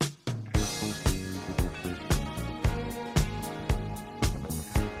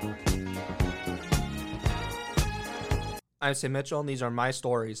I'm Sam Mitchell, and these are my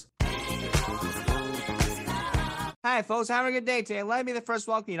stories. Hi, folks. Having a good day today. Let me be the first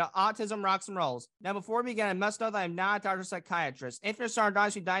to welcome you to Autism Rocks and Rolls. Now, before we begin, I must note that I'm not a doctor or psychiatrist. If you're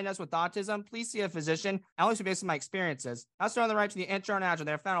starting to be diagnosed with autism, please see a physician. I only based on my experiences. I'll start on the right to the intro and outro.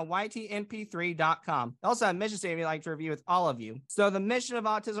 They're found on ytmp3.com. I also have a mission statement I'd like to review with all of you. So the mission of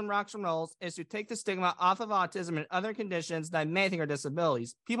Autism Rocks and Rolls is to take the stigma off of autism and other conditions that many think are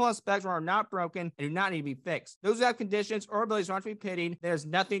disabilities. People on the spectrum are not broken and do not need to be fixed. Those who have conditions or abilities aren't to be pitied. There's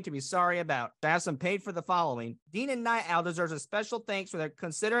nothing to be sorry about. I have some paid for the following. Dean and Night Owl deserves a special thanks for their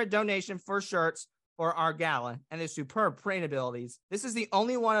considerate donation for shirts for our gala and their superb print abilities. This is the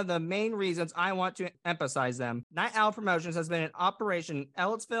only one of the main reasons I want to emphasize them. Night Owl Promotions has been in operation in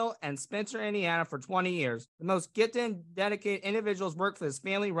Ellettsville and Spencer, Indiana for 20 years. The most gifted and dedicated individuals work for this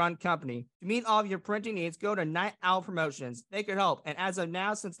family-run company. To meet all of your printing needs, go to Night Owl Promotions. They could help, and as of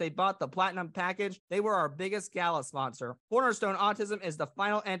now, since they bought the Platinum package, they were our biggest gala sponsor. Cornerstone Autism is the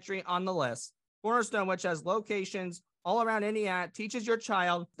final entry on the list. Cornerstone, which has locations all around Indiana, teaches your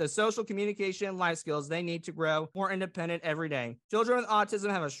child the social communication and life skills they need to grow more independent every day. Children with autism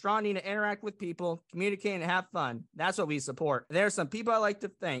have a strong need to interact with people, communicate, and have fun. That's what we support. There are some people I like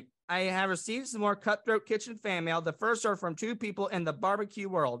to thank. I have received some more Cutthroat Kitchen fan mail. The first are from two people in the barbecue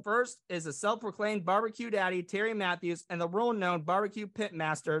world. First is the self-proclaimed barbecue daddy, Terry Matthews, and the world-known barbecue pit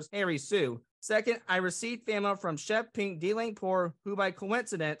masters, Harry Sue. Second, I received fan mail from Chef Pink Delangpour, who by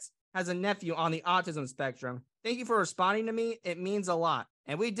coincidence has a nephew on the autism spectrum. Thank you for responding to me. It means a lot.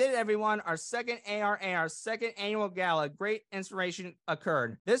 And we did it, everyone. Our second ARA, our second annual gala, great inspiration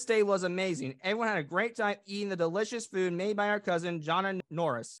occurred. This day was amazing. Everyone had a great time eating the delicious food made by our cousin, Jonna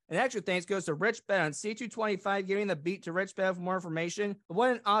Norris. An extra thanks goes to Rich Bed on C225, giving the beat to Rich Bed for more information. But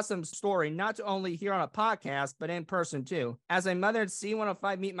what an awesome story, not to only hear on a podcast, but in person too. As my mother at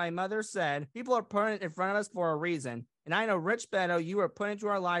C105 Meet My Mother said, people are putting it in front of us for a reason. And I know, Rich Beto, you were put into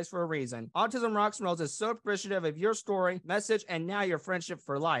our lives for a reason. Autism Rocks and Rolls is so appreciative of your story, message, and now your friendship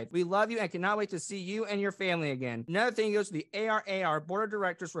for life. We love you and cannot wait to see you and your family again. Another thing goes to the ARAR Board of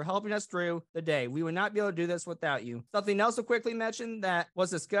Directors for helping us through the day. We would not be able to do this without you. Something else to quickly mention that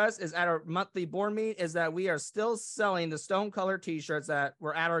was discussed is at our monthly board meet is that we are still selling the Stone Color t-shirts that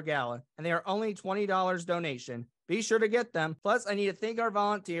were at our gala, and they are only $20 donation. Be sure to get them. Plus, I need to thank our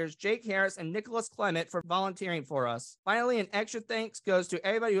volunteers, Jake Harris and Nicholas Clement, for volunteering for us. Finally, an extra thanks goes to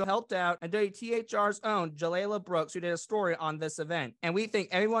everybody who helped out, and WTHR's own Jalala Brooks, who did a story on this event. And we thank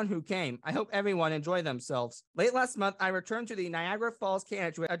everyone who came. I hope everyone enjoyed themselves. Late last month, I returned to the Niagara Falls,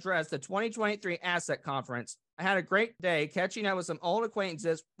 Canada to address the 2023 Asset Conference. I had a great day catching up with some old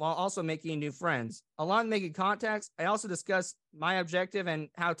acquaintances while also making new friends. Along with making contacts, I also discussed my objective and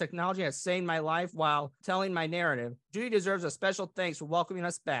how technology has saved my life while telling my narrative. Judy deserves a special thanks for welcoming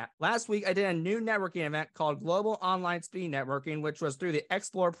us back. Last week, I did a new networking event called Global Online Speed Networking, which was through the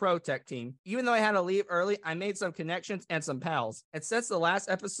Explore Pro Tech team. Even though I had to leave early, I made some connections and some pals. And since the last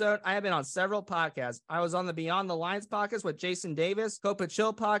episode, I have been on several podcasts. I was on the Beyond the Lines podcast with Jason Davis, Copa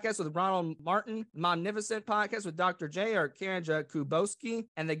Chill podcast with Ronald Martin, Magnificent podcast with Dr. J or Karanja Kubowski,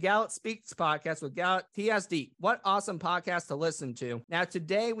 and the Gallup Speaks podcast with Gallup TSD. What awesome podcast to listen to. Now,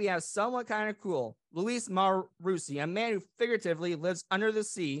 today we have someone kind of cool. Luis Marinucci, a man who figuratively lives under the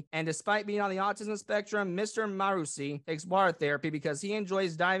sea, and despite being on the autism spectrum, Mr. Marinucci takes water therapy because he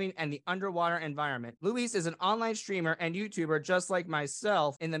enjoys diving and the underwater environment. Luis is an online streamer and YouTuber just like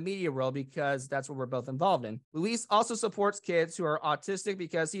myself in the media world because that's what we're both involved in. Luis also supports kids who are autistic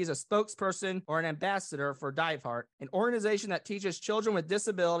because he is a spokesperson or an ambassador for Diveheart, an organization that teaches children with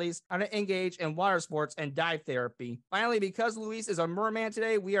disabilities how to engage in water sports and dive therapy. Finally, because Luis is a merman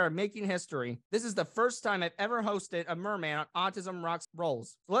today, we are making history. This is the first time I've ever hosted a merman on Autism Rocks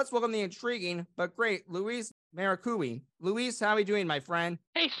Rolls. So let's welcome the intriguing but great Luis Marinucci. Luis, how are you doing, my friend?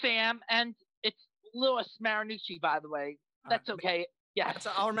 Hey, Sam, and it's Louis Marinucci, by the way. That's okay. Yes.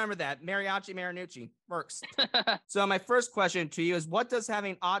 I'll remember that. Marinucci works. So my first question to you is, what does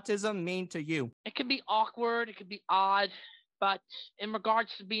having autism mean to you? It can be awkward. It can be odd. But in regards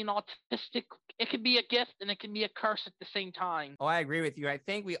to being autistic, it can be a gift and it can be a curse at the same time. Oh, I agree with you. I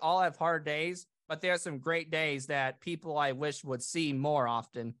think we all have hard days, but there are some great days that people I wish would see more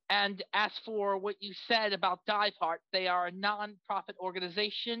often. And as for what you said about Diveheart, they are a non-profit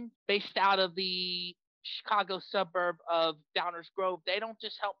organization based out of the Chicago suburb of Downers Grove. They don't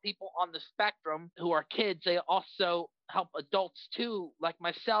just help people on the spectrum who are kids. They also help adults too, like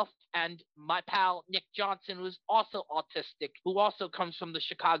myself and my pal Nick Johnson, who's also autistic, who also comes from the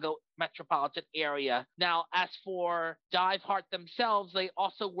Chicago metropolitan area. Now, as for Diveheart themselves, they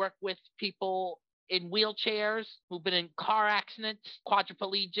also work with people in wheelchairs who've been in car accidents,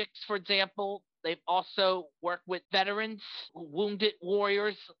 quadriplegics, for example. They've also worked with veterans, wounded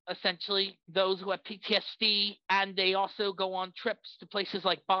warriors, essentially those who have PTSD, and they also go on trips to places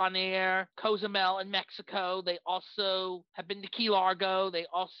like Bonaire, Cozumel in Mexico. They also have been to Key Largo. They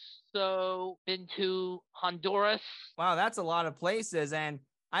also been to Honduras. Wow, that's a lot of places. And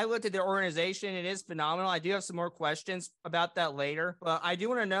I looked at their organization. It is phenomenal. I do have some more questions about that later, but I do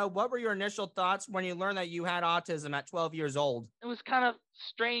want to know, what were your initial thoughts when you learned that you had autism at 12 years old? It was kind of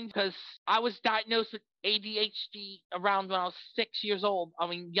strange because I was diagnosed with ADHD around when I was 6 years old. I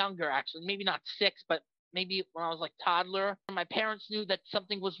mean, younger actually, maybe not six, but maybe when I was like toddler. My parents knew that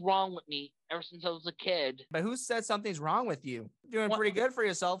something was wrong with me ever since I was a kid. But who said something's wrong with you? You're doing pretty good for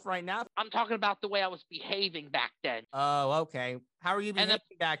yourself right now. I'm talking about the way I was behaving back then. Oh, okay. How are you behaving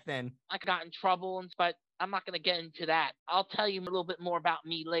back then? I got in trouble, but I'm not going to get into that. I'll tell you a little bit more about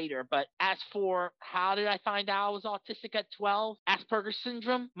me later. But as for how did I find out I was autistic at 12? Asperger's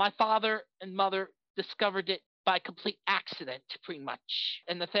syndrome. My father and mother discovered it by complete accident, pretty much.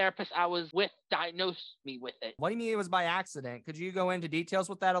 And the therapist I was with diagnosed me with it. What do you mean it was by accident? Could you go into details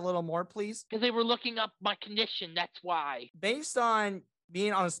with that a little more, please? Because they were looking up my condition, that's why. Based on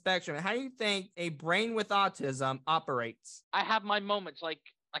being on a spectrum, how do you think a brain with autism operates? I have my moments, like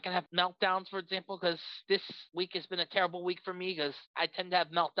I can have meltdowns, for example, because this week has been a terrible week for me because I tend to have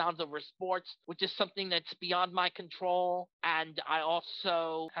meltdowns over sports, which is something that's beyond my control. And I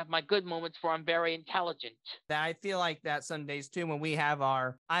also have my good moments where I'm very intelligent. I feel like that some days too, when we have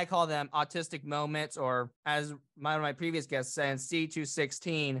I call them autistic moments, or as one of my previous guests said,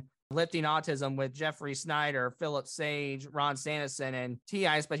 C216, Lifting Autism with Jeffrey Snyder, Philip Sage, Ron Sanderson, and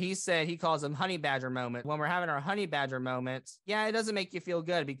T-Ice, but he said he calls them honey badger moments. When we're having our honey badger moments, yeah, it doesn't make you feel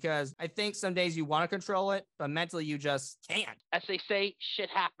good because I think some days you want to control it, but mentally you just can't. As they say, shit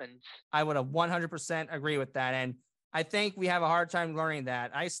happens. I would have 100% agree with that. And I think we have a hard time learning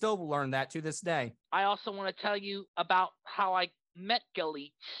that. I still learn that to this day. I also want to tell you about how I met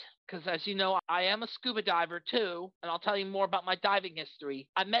Galit. Because as you know, I am a scuba diver too, and I'll tell you more about my diving history.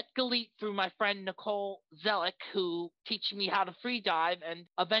 I met Galit through my friend Nicole Zellick, who teach me how to free dive, and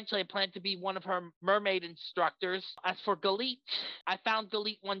eventually I plan to be one of her mermaid instructors. As for Galit, I found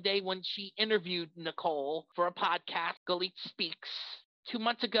Galit one day when she interviewed Nicole for a podcast, Galit Speaks. 2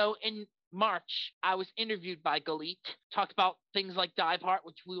 months ago in March, I was interviewed by Galit, talked about things like Dive Heart,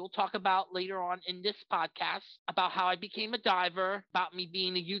 which we will talk about later on in this podcast, about how I became a diver, about me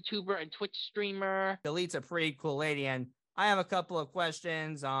being a YouTuber and Twitch streamer. Galit's a pretty cool lady, and I have a couple of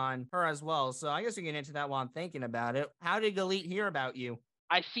questions on her as well, so I guess we can get into that while I'm thinking about it. How did Galit hear about you?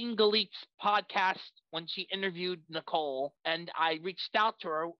 I seen Galit's podcast when she interviewed Nicole, and I reached out to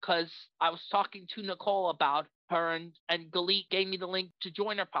her because I was talking to Nicole about her, and Galit gave me the link to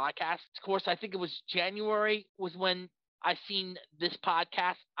join her podcast. Of course, I think it was January was when I seen this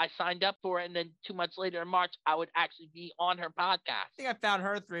podcast. I signed up for it, and then 2 months later in March, I would actually be on her podcast. I think I found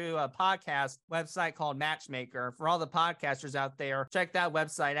her through a podcast website called Matchmaker. For all the podcasters out there, check that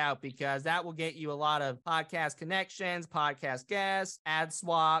website out because that will get you a lot of podcast connections, podcast guests, ad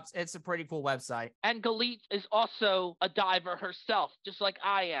swaps. It's a pretty cool website. And Galit is also a diver herself, just like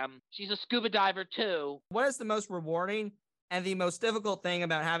I am. She's a scuba diver too. What is the most rewarding and the most difficult thing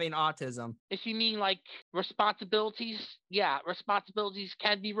about having autism? If you mean like responsibilities, yeah, responsibilities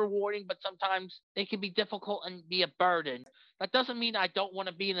can be rewarding, but sometimes they can be difficult and be a burden. That doesn't mean I don't want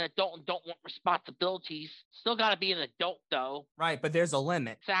to be an adult and don't want responsibilities. Still got to be an adult though. Right, but there's a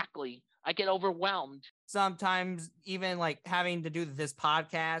limit. Exactly. I get overwhelmed. Sometimes even like having to do this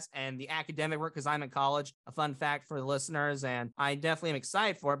podcast and the academic work because I'm in college, a fun fact for the listeners, and I definitely am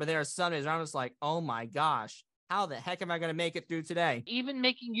excited for it, but there are some days where I'm just like, oh my gosh, how the heck am I going to make it through today? Even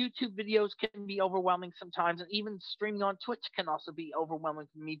making YouTube videos can be overwhelming sometimes, and even streaming on Twitch can also be overwhelming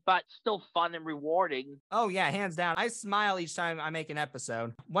for me, but still fun and rewarding. Oh yeah, hands down. I smile each time I make an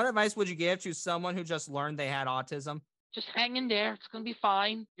episode. What advice would you give to someone who just learned they had autism? Just hang in there. It's going to be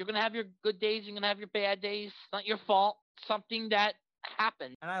fine. You're going to have your good days. You're going to have your bad days. It's not your fault. Something that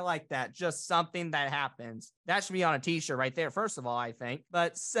happened. And I like that. Just something that happens. That should be on a t-shirt right there, first of all, I think.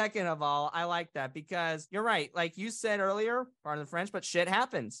 But second of all, I like that because you're right. Like you said earlier, pardon the French, but shit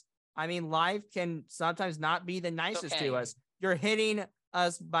happens. I mean, life can sometimes not be the nicest to us. You're hitting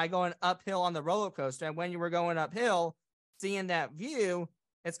us by going uphill on the roller coaster. And when you were going uphill, seeing that view,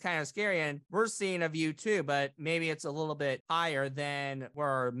 it's kind of scary, and we're seeing a view too, but maybe it's a little bit higher than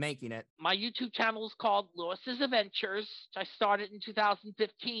we're making it. My YouTube channel is called Lewis's Adventures. I started in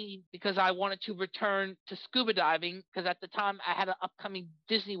 2015 because I wanted to return to scuba diving because at the time I had an upcoming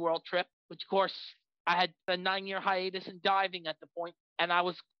Disney World trip, which of course I had a 9-year hiatus in diving at the point, and I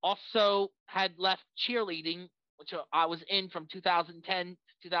was also had left cheerleading, which I was in from 2010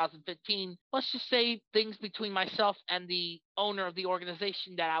 to 2015. Let's just say things between myself and the owner of the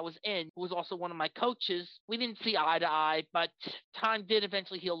organization that I was in, who was also one of my coaches. We didn't see eye to eye, but time did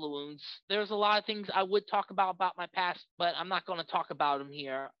eventually heal the wounds. There's a lot of things I would talk about my past, but I'm not going to talk about them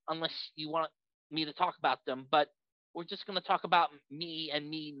here unless you want me to talk about them. But we're just going to talk about me and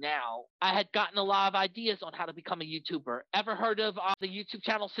me now. I had gotten a lot of ideas on how to become a YouTuber. Ever heard of the YouTube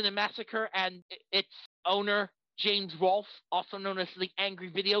channel Cinemassacre and its owner, James Rolfe, also known as the Angry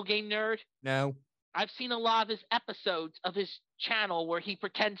Video Game Nerd? No. I've seen a lot of his episodes of his channel where he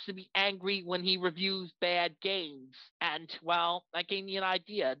pretends to be angry when he reviews bad games. And, well, that gave me an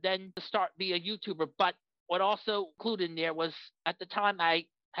idea then to start be a YouTuber. But what also included in there was, at the time, I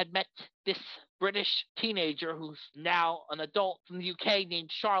had met this British teenager who's now an adult from the UK named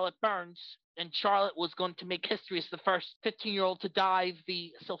Charlotte Burns. And Charlotte was going to make history as the first 15-year-old to dive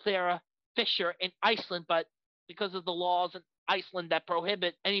the Silfera Fissure in Iceland, but because of the laws in Iceland that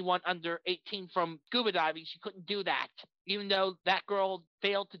prohibit anyone under 18 from scuba diving, she couldn't do that. Even though that girl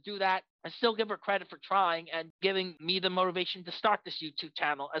failed to do that, I still give her credit for trying and giving me the motivation to start this YouTube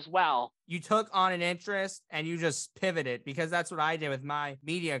channel as well. You took on an interest and you just pivoted, because that's what I did with my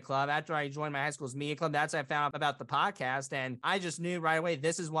media club. After I joined my high school's media club, that's when I found out about the podcast. And I just knew right away,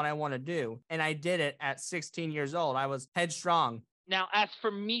 this is what I want to do. And I did it at 16 years old. I was headstrong. Now, as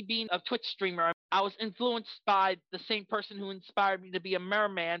for me being a Twitch streamer, I was influenced by the same person who inspired me to be a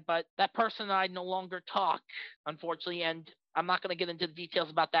merman, but that person and I no longer talk, unfortunately, and I'm not going to get into the details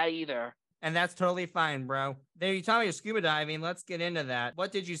about that either. And that's totally fine, bro. There, you taught me you're scuba diving. Let's get into that.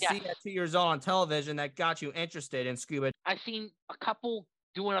 What did you see at 2 years old on television that got you interested in scuba? I seen a couple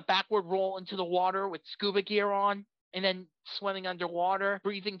doing a backward roll into the water with scuba gear on, and then swimming underwater,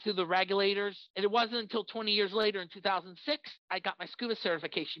 breathing through the regulators. And it wasn't until 20 years later in 2006, I got my scuba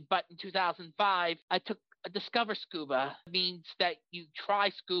certification. But in 2005, I took a Discover Scuba. It means that you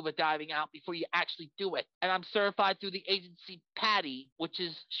try scuba diving out before you actually do it. And I'm certified through the agency PADI, which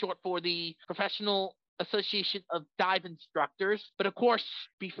is short for the Professional Association of Dive Instructors. But of course,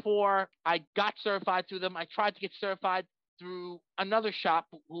 before I got certified through them, I tried to get certified through another shop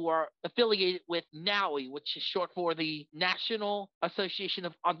who are affiliated with NAUI, which is short for the National Association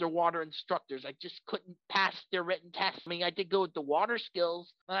of Underwater Instructors. I just couldn't pass their written test. I mean, I did go with the water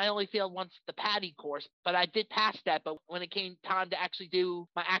skills, and I only failed once the PADI course, but I did pass that. But when it came time to actually do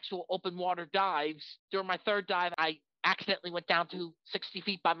my actual open water dives, during my third dive, I accidentally went down to 60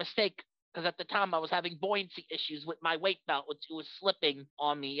 feet by mistake, because at the time I was having buoyancy issues with my weight belt, which was slipping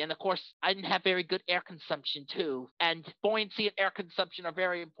on me. And of course, I didn't have very good air consumption too. And buoyancy and air consumption are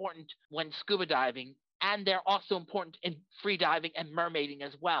very important when scuba diving. And they're also important in free diving and mermaiding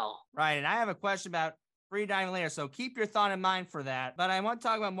as well. Right. And I have a question about free diving later, so keep your thought in mind for that. But I want to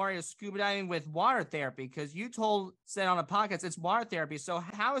talk about more of scuba diving with water therapy, because you said on a podcast it's water therapy. So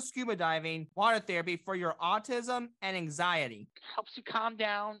how is scuba diving water therapy for your autism and anxiety? It helps you calm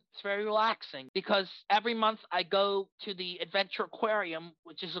down. It's very relaxing, because every month I go to the Adventure Aquarium,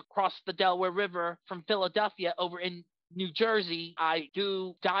 which is across the Delaware River from Philadelphia over in New Jersey. I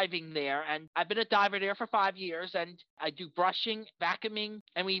do diving there, and I've been a diver there for 5 years, and I do brushing, vacuuming,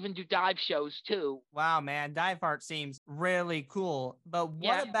 and we even do dive shows too. Wow, man, dive art seems really cool. But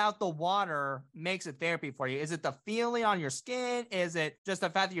what about the water makes it therapy for you? Is it the feeling on your skin? Is it just the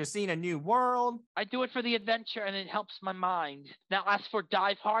fact that you're seeing a new world? I do it for the adventure, and it helps my mind. Now, as for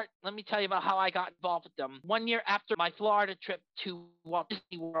dive art, let me tell you about how I got involved with them. 1 year after my Florida trip to Walt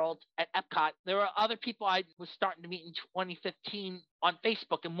Disney World at Epcot, there were other people I was starting to meet in 2015 on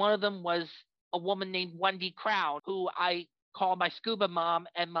Facebook, and one of them was a woman named Wendy Crown, who I call my scuba mom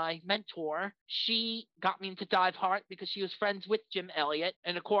and my mentor. She got me into dive art because she was friends with Jim Elliott,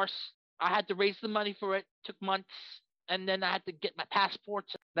 and of course I had to raise the money for it. Took months, and then I had to get my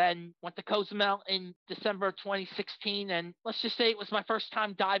passports. Then went to Cozumel in December of 2016, and let's just say it was my first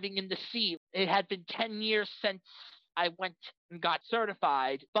time diving in the sea. It had been 10 years since I went and got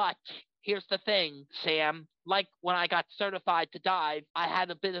certified, but here's the thing, Sam. Like when I got certified to dive, I had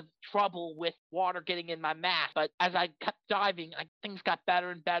a bit of trouble with water getting in my mask. But as I kept diving, things got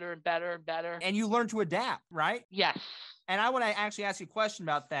better and better and better and better. And you learned to adapt, right? Yes. And I want to actually ask you a question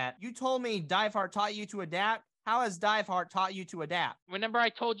about that. You told me Dive Heart taught you to adapt. How has Dive Heart taught you to adapt? Remember I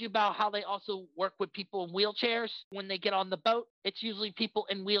told you about how they also work with people in wheelchairs when they get on the boat? It's usually people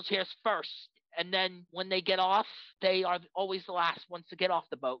in wheelchairs first. And then when they get off, they are always the last ones to get off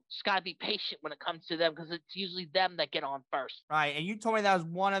the boat. Just got to be patient when it comes to them, because it's usually them that get on first. Right. And you told me that was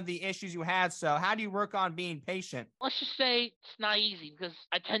one of the issues you had. So how do you work on being patient? Let's just say it's not easy, because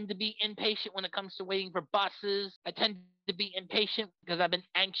I tend to be impatient when it comes to waiting for buses. I tend to be impatient because I've been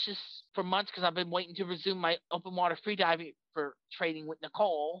anxious for months because I've been waiting to resume my open water freediving for training with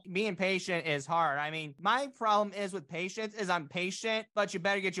Nicole. Being patient is hard. I mean, my problem is with patience is I'm patient, but you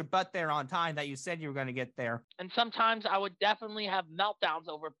better get your butt there on time that you said you were going to get there. And sometimes I would definitely have meltdowns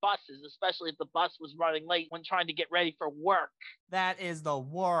over buses, especially if the bus was running late when trying to get ready for work. That is the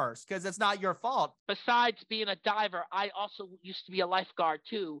worst because it's not your fault. Besides being a diver, I also used to be a lifeguard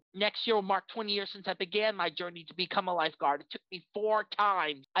too. Next year will mark 20 years since I began my journey to become a lifeguard. It took me 4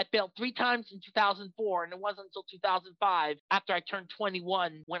 times. I failed 3 times in 2004, and it wasn't until 2005, after I turned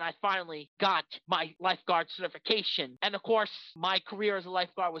 21, when I finally got my lifeguard certification. And of course, my career as a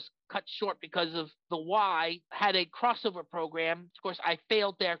lifeguard was cut short because of the Y had a crossover program. Of course, I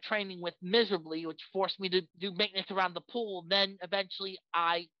failed their training with miserably, which forced me to do maintenance around the pool. Then eventually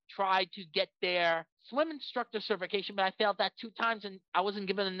I tried to get their swim instructor certification, but I failed that 2 times and I wasn't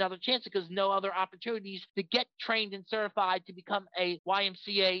given another chance because no other opportunities to get trained and certified to become a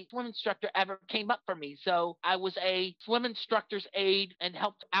YMCA swim instructor ever came up for me. So I was a swim instructor's aide and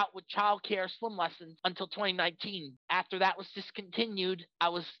helped out with childcare swim lessons until 2019. After that was discontinued, I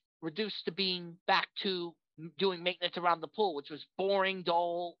was reduced to being back to doing maintenance around the pool, which was boring,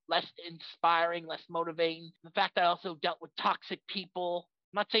 dull, less inspiring, less motivating. The fact I also dealt with toxic people.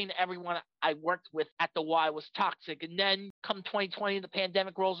 I'm not saying everyone I worked with at the Y was toxic. And then come 2020, the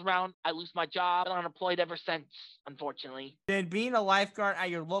pandemic rolls around. I lose my job. I'm unemployed ever since, unfortunately. Did being a lifeguard at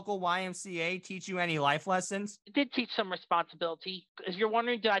your local YMCA teach you any life lessons? It did teach some responsibility. If you're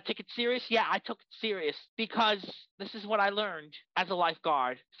wondering, did I take it serious? Yeah, I took it serious because this is what I learned as a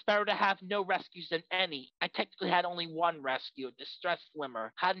lifeguard. It's better to have no rescues than any. I technically had only 1 rescue, a distressed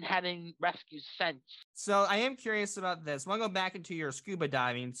swimmer. Hadn't had any rescues since. So I am curious about this. I want to go back into your scuba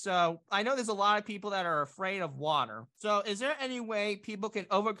diving. So I know there's a lot of people that are afraid of water. So is there any way people can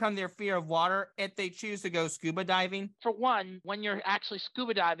overcome their fear of water if they choose to go scuba diving? For one, when you're actually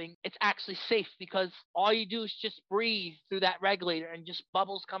scuba diving, it's actually safe because all you do is just breathe through that regulator and just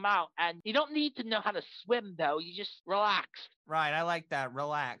bubbles come out. And you don't need to know how to swim, though. You just relax. Right, I like that.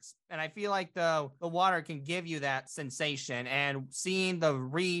 Relax. And I feel like the water can give you that sensation, and seeing the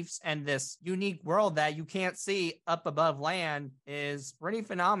reefs and this unique world that you can't see up above land is pretty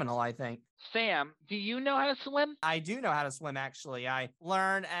phenomenal, I think. Sam, do you know how to swim? I do know how to swim, actually. I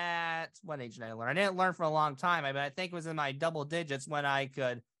learned at what age did I learn? I didn't learn for a long time, but I think it was in my double digits when I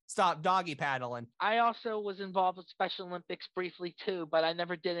could stop doggy paddling. I also was involved with Special Olympics briefly too, but I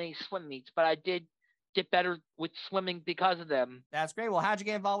never did any swim meets, but I did get better with swimming because of them. That's great. Well, how'd you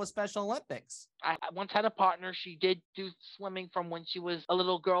get involved with Special Olympics? I once had a partner. She did do swimming from when she was a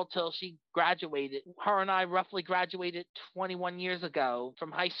little girl till she graduated. Her and I roughly graduated 21 years ago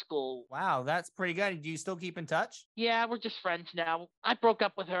from high school. Wow, that's pretty good. Do you still keep in touch? Yeah, we're just friends now. I broke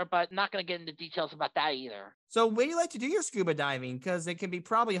up with her, but not going to get into details about that either. So where do you like to do your scuba diving? Because it can be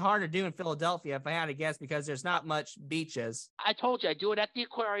probably hard to do in Philadelphia, if I had to guess, because there's not much beaches. I told you, I do it at the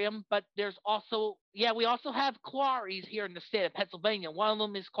aquarium, but there's also, we also have quarries here in the state of Pennsylvania. One of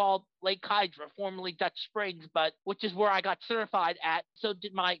them is called Lake Hydra, formerly Dutch Springs, but which is where I got certified at. So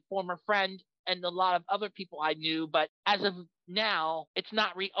did my former friend and a lot of other people I knew. But as of now, it's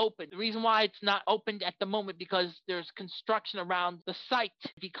not reopened. The reason why it's not opened at the moment because there's construction around the site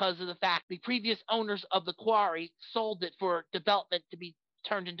because of the fact the previous owners of the quarry sold it for development to be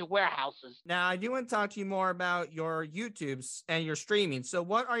turned into warehouses. Now, I do want to talk to you more about your YouTubes and your streaming. So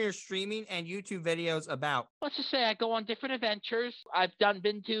what are your streaming and YouTube videos about? Let's just say I go on different adventures. I've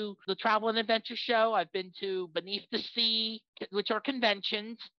been to the Travel and Adventure Show. I've been to Beneath the Sea, which are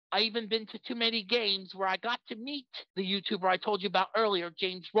conventions. I even been to Too Many Games where I got to meet the YouTuber I told you about earlier,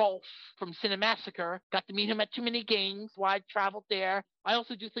 James Rolfe from Cinemassacre. Got to meet him at Too Many Games while I traveled there. I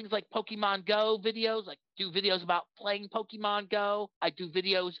also do things like Pokemon Go videos, like do videos about playing Pokemon Go. I do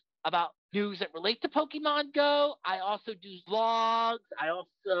videos about news that relate to Pokemon Go. I also do vlogs. I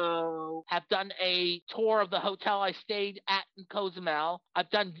also have done a tour of the hotel I stayed at in Cozumel. I've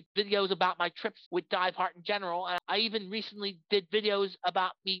done videos about my trips with Dive Heart in general. And I even recently did videos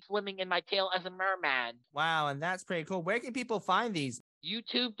about me swimming in my tail as a merman. Wow, and that's pretty cool. Where can people find these?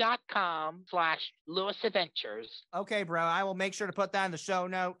 YouTube.com/Lewis Adventures. Okay, bro. I will make sure to put that in the show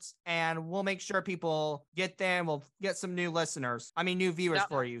notes, and we'll make sure people get there, and we'll get some new listeners. New viewers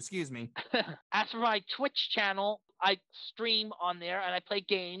for you. Excuse me. As for my Twitch channel, I stream on there and I play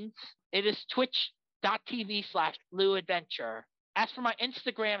games. It is twitch.tv/Lou Adventure. As for my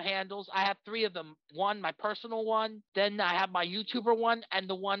Instagram handles, I have 3 of them. One, my personal one, then I have my YouTuber one, and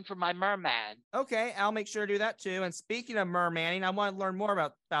the one for my merman. Okay, I'll make sure to do that too. And speaking of mermaning, I want to learn more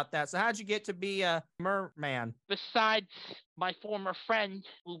about that. So how'd you get to be a merman? Besides my former friend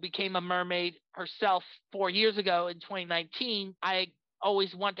who became a mermaid herself 4 years ago in 2019, I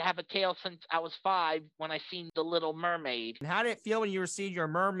always wanted to have a tail since I was 5 when I seen The Little Mermaid. And how did it feel when you received your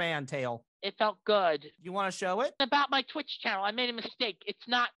merman tail? It felt good. You want to show it? About my Twitch channel, I made a mistake. It's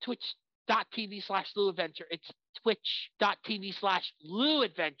not twitch.tv/Lou Adventure. It's twitch.tv/Lou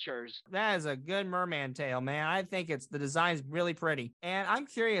Adventures. That is a good merman tail, man. I think the design's really pretty. And I'm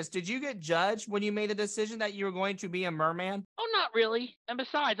curious, did you get judged when you made the decision that you were going to be a merman? Oh, not really. And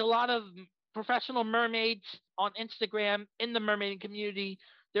besides, a lot of professional mermaids on Instagram in the mermaiding community,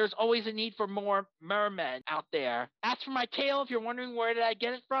 there's always a need for more mermen out there. As for my tail, if you're wondering where did I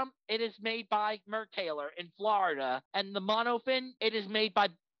get it from, it is made by Mer Tailor in Florida. And the monofin, it is made by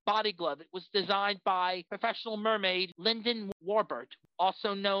Body Glove. It was designed by professional mermaid Lyndon Warbert,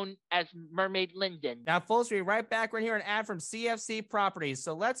 also known as Mermaid Lyndon. Now, folks, we'll be right back. We're here an ad from CFC Properties,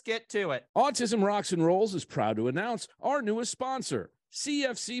 so let's get to it. Autism Rocks and Rolls is proud to announce our newest sponsor,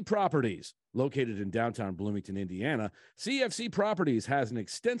 CFC Properties. Located in downtown Bloomington, Indiana, CFC Properties has an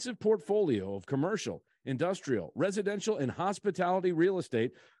extensive portfolio of commercial, industrial, residential, and hospitality real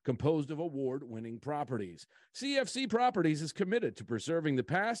estate composed of award-winning properties. CFC Properties is committed to preserving the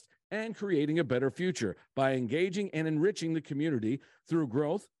past and creating a better future by engaging and enriching the community through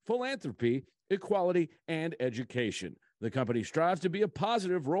growth, philanthropy, equality, and education. The company strives to be a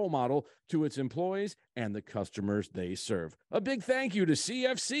positive role model to its employees and the customers they serve. A big thank you to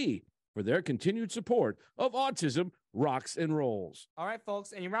CFC for their continued support of Autism Rocks and Rolls. All right,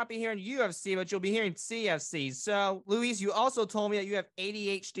 folks, and you're not be hearing UFC, but you'll be hearing CFC. So, Luis, you also told me that you have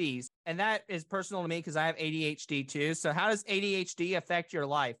ADHDs, and that is personal to me because I have ADHD too. So how does ADHD affect your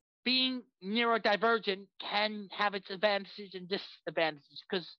life? Being neurodivergent can have its advantages and disadvantages,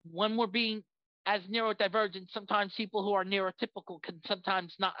 because when we're being as neurodivergent, sometimes people who are neurotypical can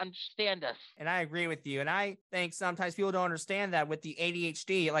sometimes not understand us. And I agree with you. And I think sometimes people don't understand that with the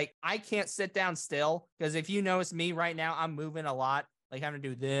ADHD. Like, I can't sit down still because if you notice me right now, I'm moving a lot, like having to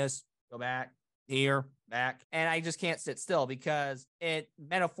do this, go back, here, back. And I just can't sit still because it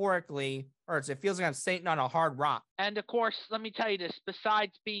metaphorically hurts. It feels like I'm sitting on a hard rock. And of course, let me tell you this,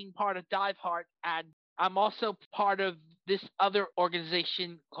 besides being part of Diveheart, and I'm also part of this other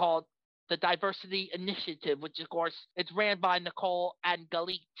organization called the Diversity Initiative, which of course it's ran by Nicole and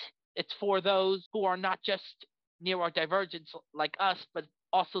Galit. It's for those who are not just neurodivergent like us, but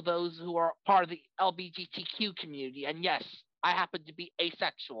also those who are part of the LGBTQ community. And yes, I happen to be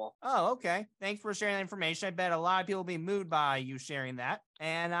asexual. Oh, okay. Thanks for sharing that information. I bet a lot of people will be moved by you sharing that.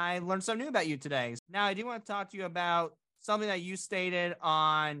 And I learned something new about you today. Now, I do want to talk to you about something that you stated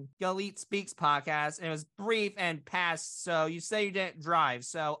on Galit Speaks podcast, and it was brief and past. So you say you didn't drive.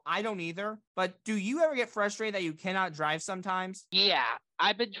 So I don't either. But do you ever get frustrated that you cannot drive sometimes? Yeah,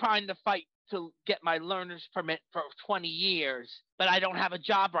 I've been trying to fight to get my learner's permit for 20 years, but I don't have a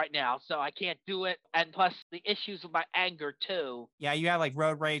job right now, so I can't do it. And plus the issues with my anger too. Yeah, you have like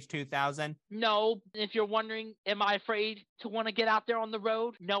Road Rage 2000. No, if you're wondering, am I afraid to want to get out there on the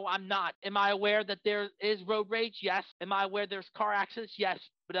road? No, I'm not. Am I aware that there is road rage? Yes. Am I aware there's car accidents? Yes.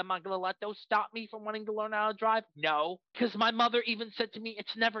 But am I going to let those stop me from wanting to learn how to drive? No. Because my mother even said to me,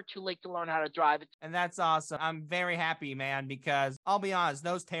 it's never too late to learn how to drive. And that's awesome. I'm very happy, man, because I'll be honest,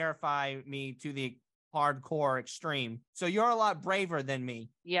 those terrify me to the hardcore extreme. So you're a lot braver than me.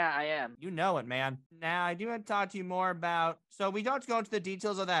 Yeah, I am. You know it, man. Now, I do want to talk to you more about, so we don't have to go into the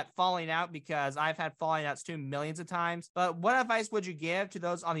details of that falling out because I've had falling outs too millions of times, but what advice would you give to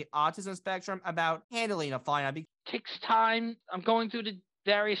those on the autism spectrum about handling a falling out? Takes time. I'm going through the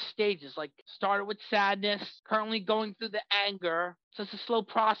various stages, like started with sadness, currently going through the anger. So it's a slow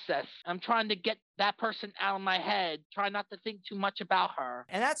process. I'm trying to get that person out of my head, try not to think too much about her.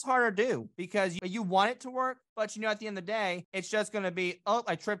 And that's harder to do because you want it to work, but you know, at the end of the day, it's just going to be, oh,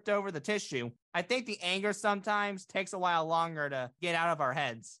 I tripped over the tissue. I think the anger sometimes takes a while longer to get out of our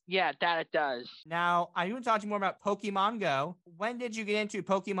heads. Yeah, that it does. Now, I want to talk to you more about Pokemon Go. When did you get into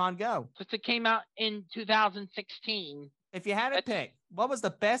Pokemon Go? Since it came out in 2016. If you had to pick, what was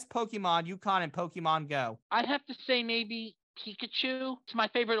the best Pokemon you caught in Pokemon Go? I'd have to say maybe Pikachu. It's my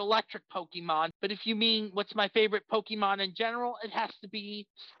favorite electric Pokemon. But if you mean what's my favorite Pokemon in general, it has to be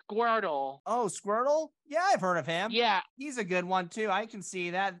Squirtle. Oh, Squirtle? Yeah, I've heard of him. Yeah. He's a good one, too. I can see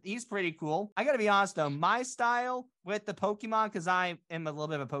that. He's pretty cool. I got to be honest, though. My style with the Pokemon, because I am a little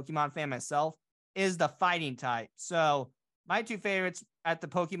bit of a Pokemon fan myself, is the fighting type. So my two favorites at the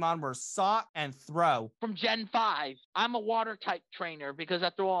Pokemon were Sock and Throw. From Gen 5. I'm a water type trainer because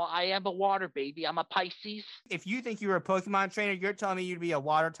after all, I am a water baby. I'm a Pisces. If you think you were a Pokemon trainer, you're telling me you'd be a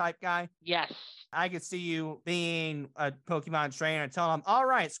water type guy? Yes. I could see you being a Pokemon trainer and telling them, all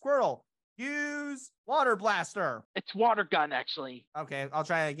right, Squirtle, use Water Blaster. It's Water Gun, actually. Okay, I'll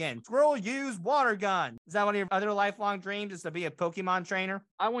try it again. Squirrel, use Water Gun. Is that one of your other lifelong dreams, is to be a Pokemon trainer?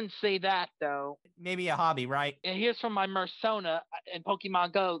 I wouldn't say that, though. Maybe a hobby, right? And here's from my Mersona in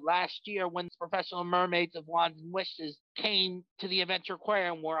Pokemon Go last year when Professional Mermaids of Wands and Wishes came to the Adventure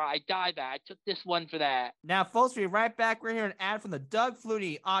Aquarium where I dive at. I took this one for that. Now, folks, we'll be right back. We're here an ad from the Doug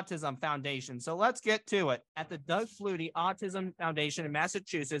Flutie Autism Foundation. So let's get to it. At the Doug Flutie Autism Foundation in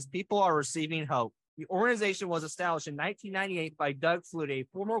Massachusetts, people are receiving hope. The organization was established in 1998 by Doug Flutie,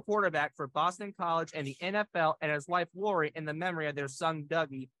 former quarterback for Boston College and the NFL, and his wife Lori, in the memory of their son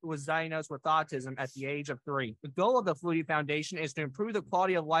Dougie, who was diagnosed with autism at the age of 3. The goal of the Flutie Foundation is to improve the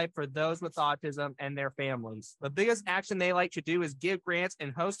quality of life for those with autism and their families. The biggest action they like to do is give grants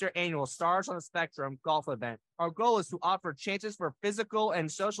and host their annual Stars on the Spectrum golf event. Our goal is to offer chances for physical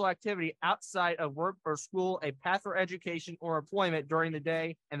and social activity outside of work or school, a path for education or employment during the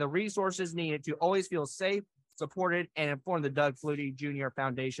day, and the resources needed to always feel safe, supported, and informed, the Doug Flutie Jr.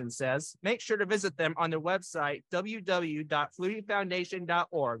 Foundation says. Make sure to visit them on their website,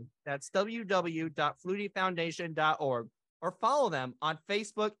 www.flutiefoundation.org. That's www.flutiefoundation.org. Or follow them on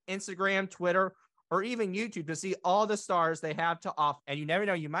Facebook, Instagram, Twitter, or even YouTube to see all the stars they have to offer. And you never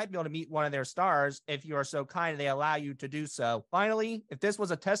know, you might be able to meet one of their stars if you are so kind they allow you to do so. Finally, if this was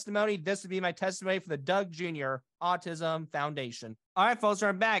a testimony, this would be my testimony for the Doug Jr. Autism Foundation. All right, folks,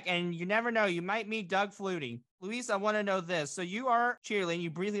 we're back, and you never know, you might meet Doug Flutie. Luis, I want to know this. So you are cheerleading.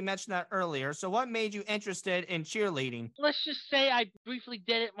 You briefly mentioned that earlier. So what made you interested in cheerleading? Let's just say I briefly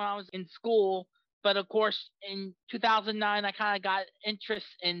did it when I was in school. But of course, in 2009, I kind of got interest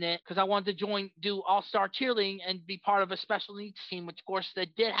in it because I wanted to do all-star cheerleading and be part of a special needs team, which of course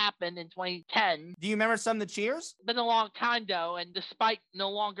that did happen in 2010. Do you remember some of the cheers? It's been a long time though, and despite no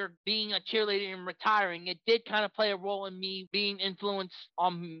longer being a cheerleader and retiring, it did kind of play a role in me being influenced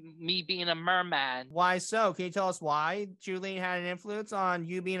on me being a merman. Why so? Can you tell us why cheerleading had an influence on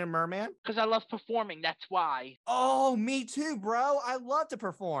you being a merman? Because I love performing, that's why. Oh, me too, bro. I love to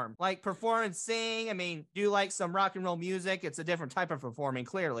perform. Like perform and sing. I mean, do you like some rock and roll music? It's a different type of performing,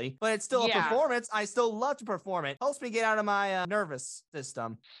 clearly, but it's still a performance. I still love to perform it. Helps me get out of my nervous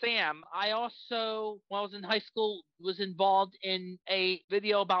system. Sam, I also, when I was in high school, was involved in a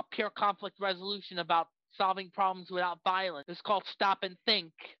video about peer conflict resolution, about solving problems without violence. It's called Stop and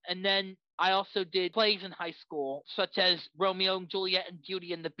Think. And then I also did plays in high school, such as Romeo and Juliet and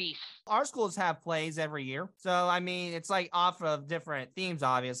Beauty and the Beast. Our schools have plays every year. So, I mean, it's like off of different themes,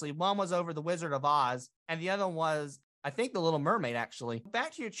 obviously. One was over The Wizard of Oz, and the other was, I think, The Little Mermaid, actually.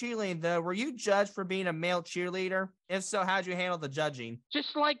 Back to your cheerleading, though. Were you judged for being a male cheerleader? If so, how'd you handle the judging?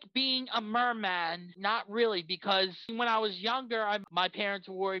 Just like being a merman, not really, because when I was younger, my parents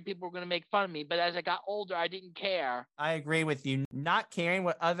were worried people were going to make fun of me. But as I got older, I didn't care. I agree with you. Not caring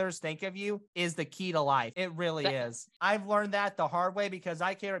what others think of you is the key to life. It really is. I've learned that the hard way because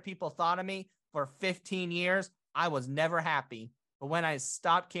I cared what people thought of me for 15 years. I was never happy. But when I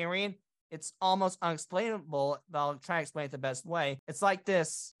stopped caring, it's almost unexplainable, but I'll try to explain it the best way. It's like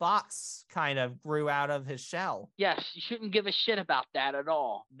this fox kind of grew out of his shell. Yes, you shouldn't give a shit about that at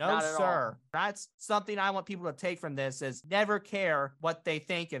all. No, sir. That's something I want people to take from this is never care what they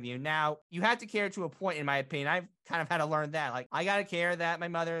think of you. Now, you have to care to a point, in my opinion. I've kind of had to learn that. Like, I got to care that my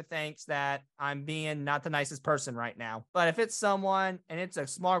mother thinks that I'm being not the nicest person right now. But if it's someone and it's a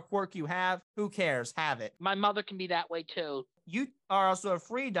small quirk you have, who cares? Have it. My mother can be that way too. You are also a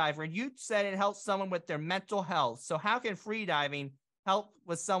free diver, and you said it helps someone with their mental health. So how can free diving help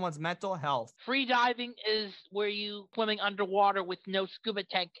with someone's mental health? Free diving is where you swimming underwater with no scuba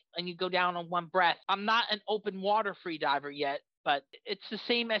tank and you go down on one breath. I'm not an open water free diver yet, but it's the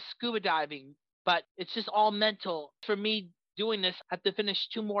same as scuba diving, but it's just all mental. For me, doing this, I have to finish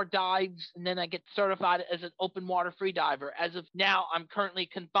 2 more dives and then I get certified as an open water free diver. As of now, I'm currently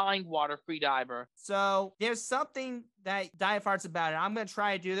confined water free diver. So there's something that dive heart's about it. I'm going to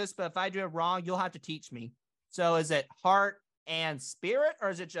try to do this, but if I do it wrong, you'll have to teach me. So is it heart and spirit, or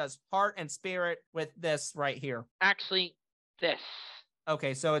is it just heart and spirit with this right here? Actually, this.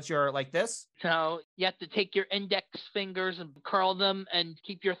 Okay, so it's your like this? So you have to take your index fingers and curl them and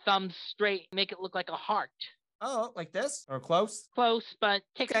keep your thumbs straight, make it look like a heart. Oh, like this or close? Close, but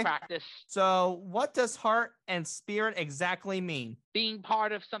takes Okay. practice. So what does heart and spirit exactly mean? Being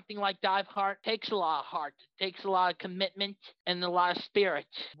part of something like Dive Heart takes a lot of heart, takes a lot of commitment, and a lot of spirit.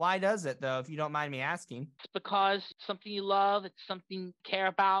 Why does it though, if you don't mind me asking? It's because it's something you love, it's something you care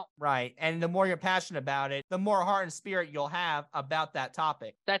about. Right. And the more you're passionate about it, the more heart and spirit you'll have about that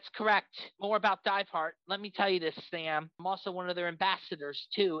topic. That's correct. More about Dive Heart. Let me tell you this, Sam. I'm also one of their ambassadors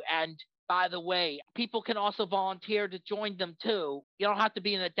too, and by the way, people can also volunteer to join them too. You don't have to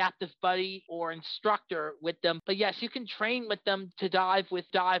be an adaptive buddy or instructor with them, but yes, you can train with them to dive with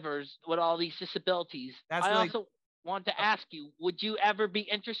divers with all these disabilities. That's I really also want to ask you, would you ever be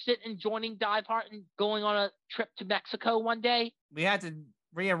interested in joining Dive Heart and going on a trip to Mexico one day? we had to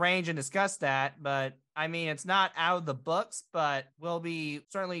rearrange and discuss that, but I mean, it's not out of the books, but we'll be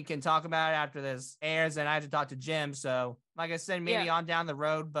certainly can talk about it after this airs. And I have to talk to Jim. So, like I said, maybe on down the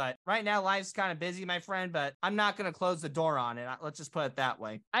road, but right now life's kind of busy, my friend, but I'm not going to close the door on it. Let's just put it that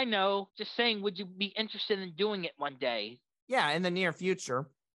way. I know. Just saying, would you be interested in doing it one day? Yeah, in the near future.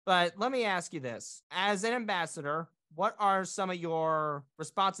 But let me ask you this. As an ambassador, what are some of your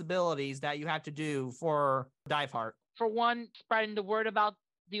responsibilities that you have to do for Dive Heart? For one, spreading the word about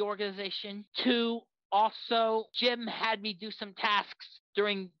the organization. Two, also, Jim had me do some tasks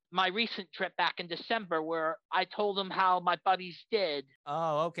during my recent trip back in December where I told him how my buddies did.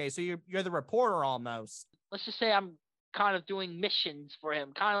 Oh, okay. So you're the reporter almost. Let's just say I'm kind of doing missions for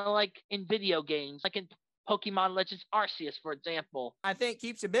him, kind of like in video games, like in Pokemon Legends Arceus, for example. I think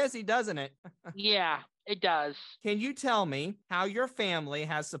keeps you busy, doesn't it? Yeah, it does. Can you tell me how your family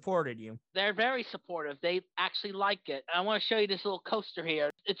has supported you? They're very supportive. They actually like it. And I want to show you this little coaster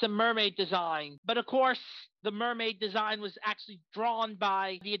here. It's a mermaid design. But of course, the mermaid design was actually drawn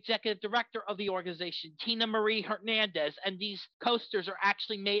by the executive director of the organization, Tina Marie Hernandez. And these coasters are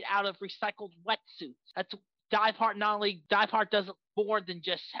actually made out of recycled wetsuits. That's Dive Heart. Not only Dive Heart does more than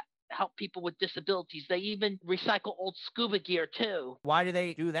just help people with disabilities. They even recycle old scuba gear too. Why do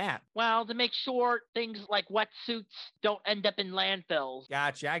they do that? Well, to make sure things like wetsuits don't end up in landfills.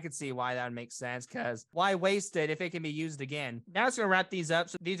 Gotcha. I could see why that would make sense, because why waste it if it can be used again? Now it's going to wrap these up.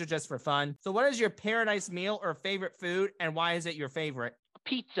 So these are just for fun. So what is your paradise meal or favorite food, and why is it your favorite?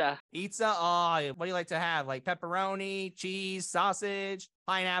 Pizza. Pizza? Oh, what do you like to have? Like pepperoni, cheese, sausage,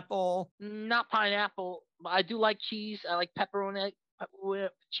 pineapple? Not pineapple. I do like cheese. I like pepperoni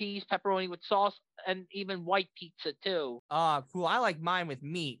with cheese, pepperoni with sauce, and even white pizza too. Oh, cool. I like mine with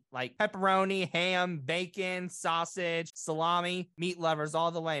meat, like pepperoni, ham, bacon, sausage, salami. Meat lovers all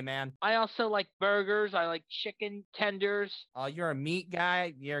the way, man. I also like burgers. I like chicken tenders. Oh, you're a meat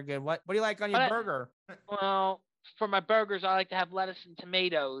guy. You're good. What do you like on your burger? Well, for my burgers, I like to have lettuce and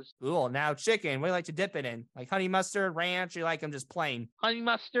tomatoes. Cool. Now chicken. What do you like to dip it in? Like honey mustard, ranch, or you like them just plain? Honey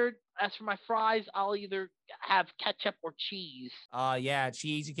mustard. As for my fries, I'll either have ketchup or cheese. Yeah,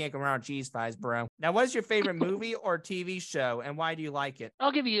 cheese. You can't go around with cheese fries, bro. Now, what is your favorite movie or TV show, and why do you like it?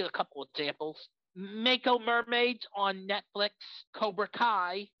 I'll give you a couple examples. Mako Mermaids on Netflix, Cobra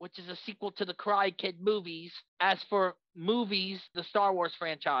Kai, which is a sequel to the Karate Kid movies. As for movies, the Star Wars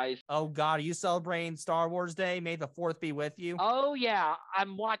franchise. Oh, God, are you celebrating Star Wars Day? May the 4th be with you. Oh, yeah.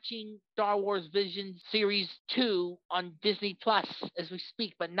 I'm watching Star Wars Vision Series 2 on Disney Plus as we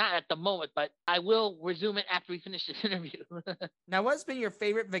speak, but not at the moment. But I will resume it after we finish this interview. Now, what's been your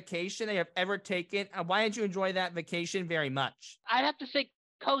favorite vacation that you have ever taken, and why did you enjoy that vacation very much? I'd have to say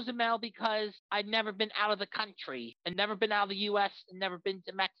Cozumel because I'd never been out of the country and never been out of the U.S. and never been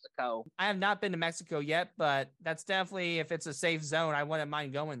to Mexico. I have not been to Mexico yet, but that's definitely, if it's a safe zone, I wouldn't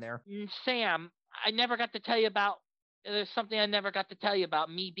mind going there. Sam, there's something I never got to tell you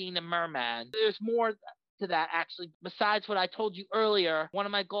about me being a merman. There's more to that, actually. Besides what I told you earlier, one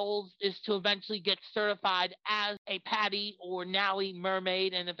of my goals is to eventually get certified as a PADI or NAUI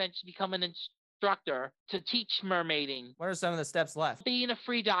mermaid and eventually become an instructor to teach mermaiding. What are some of the steps left? Being a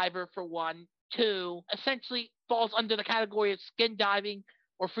free diver, for one. Two, essentially falls under the category of skin diving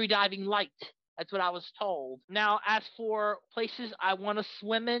or free diving light. That's what I was told. Now, as for places I want to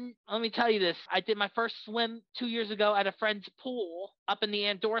swim in, let me tell you this. I did my first swim 2 years ago at a friend's pool up in the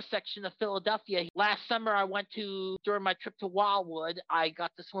Andorra section of Philadelphia. Last summer, during my trip to Wildwood, I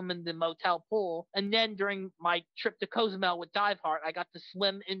got to swim in the motel pool. And then during my trip to Cozumel with Dive Heart, I got to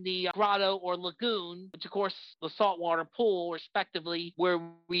swim in the grotto or lagoon, which of course, the saltwater pool, respectively, where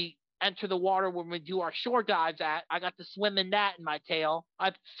we enter the water when we do our shore dives at. I got to swim in that in my tail.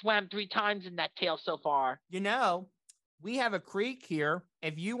 I've swam 3 times in that tail so far. You know, we have a creek here.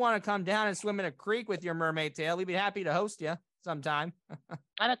 If you want to come down and swim in a creek with your mermaid tail, we'd be happy to host you. sometime.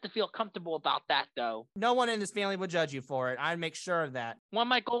 I'd have to feel comfortable about that, though. No one in this family would judge you for it. I'd make sure of that. One of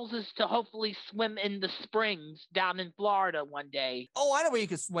my goals is to hopefully swim in the springs down in Florida one day. Oh, I know where you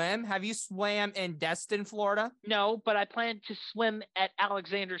could swim. Have you swam in Destin, Florida? No, but I plan to swim at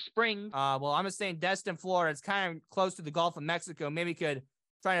Alexander Springs. Well, I'm just saying Destin, Florida. It's kind of close to the Gulf of Mexico. Maybe you could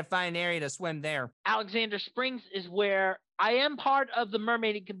try to find an area to swim there. Alexander Springs is where I am part of the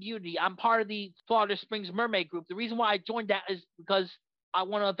mermaiding community. I'm part of the Florida Springs Mermaid Group. The reason why I joined that is because I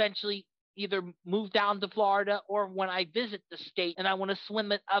want to eventually either move down to Florida or when I visit the state and I want to swim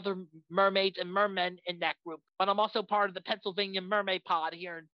with other mermaids and mermen in that group. But I'm also part of the Pennsylvania Mermaid Pod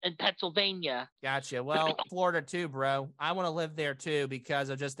here in Pennsylvania. Gotcha. Well, Florida too, bro. I want to live there too because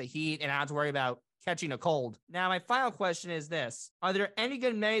of just the heat and I don't have to worry about catching a cold. Now, my final question is this. Are there any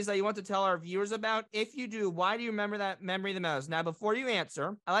good memories that you want to tell our viewers about? If you do, why do you remember that memory the most? Now, before you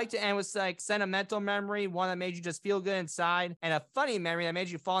answer, I like to end with like sentimental memory, one that made you just feel good inside, and a funny memory that made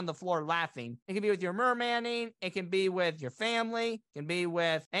you fall on the floor laughing. It can be with your mermaning, it can be with your family, it can be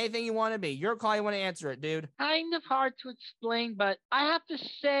with anything you want to be. Your call, you want to answer it, dude. Kind of hard to explain, but I have to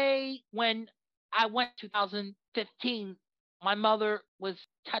say when I went 2015, my mother was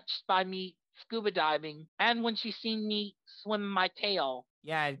touched by me scuba diving and when she seen me swim my tail.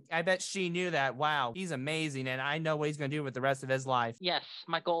 Yeah, I bet she knew that. Wow, he's amazing, and I know what he's going to do with the rest of his life. Yes,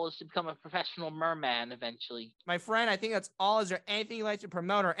 my goal is to become a professional merman eventually. My friend, I think that's all. Is there anything you'd like to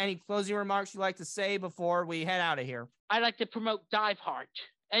promote or any closing remarks you'd like to say before we head out of here? I'd like to promote Dive Heart.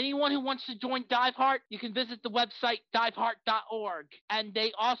 Anyone who wants to join Dive Heart, you can visit the website diveheart.org. And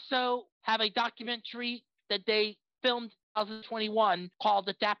they also have a documentary that they filmed 2021 called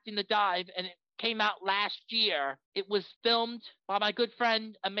Adapting the Dive, and it came out last year. It was filmed by my good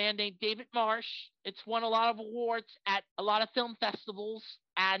friend, a man named David Marsh. It's won a lot of awards at a lot of film festivals,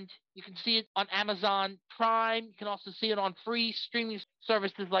 and you can see it on Amazon Prime. You can also see it on free streaming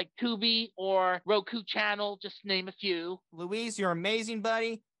services like Tubi or Roku Channel, just to name a few. Luis, you're amazing,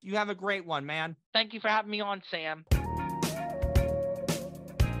 buddy. You have a great one, man. Thank you for having me on, Sam.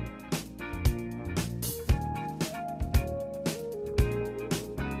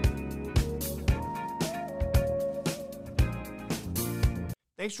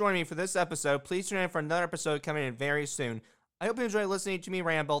 Thanks for joining me for this episode. Please tune in for another episode coming in very soon. I hope you enjoyed listening to me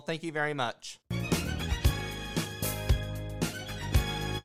ramble. Thank you very much.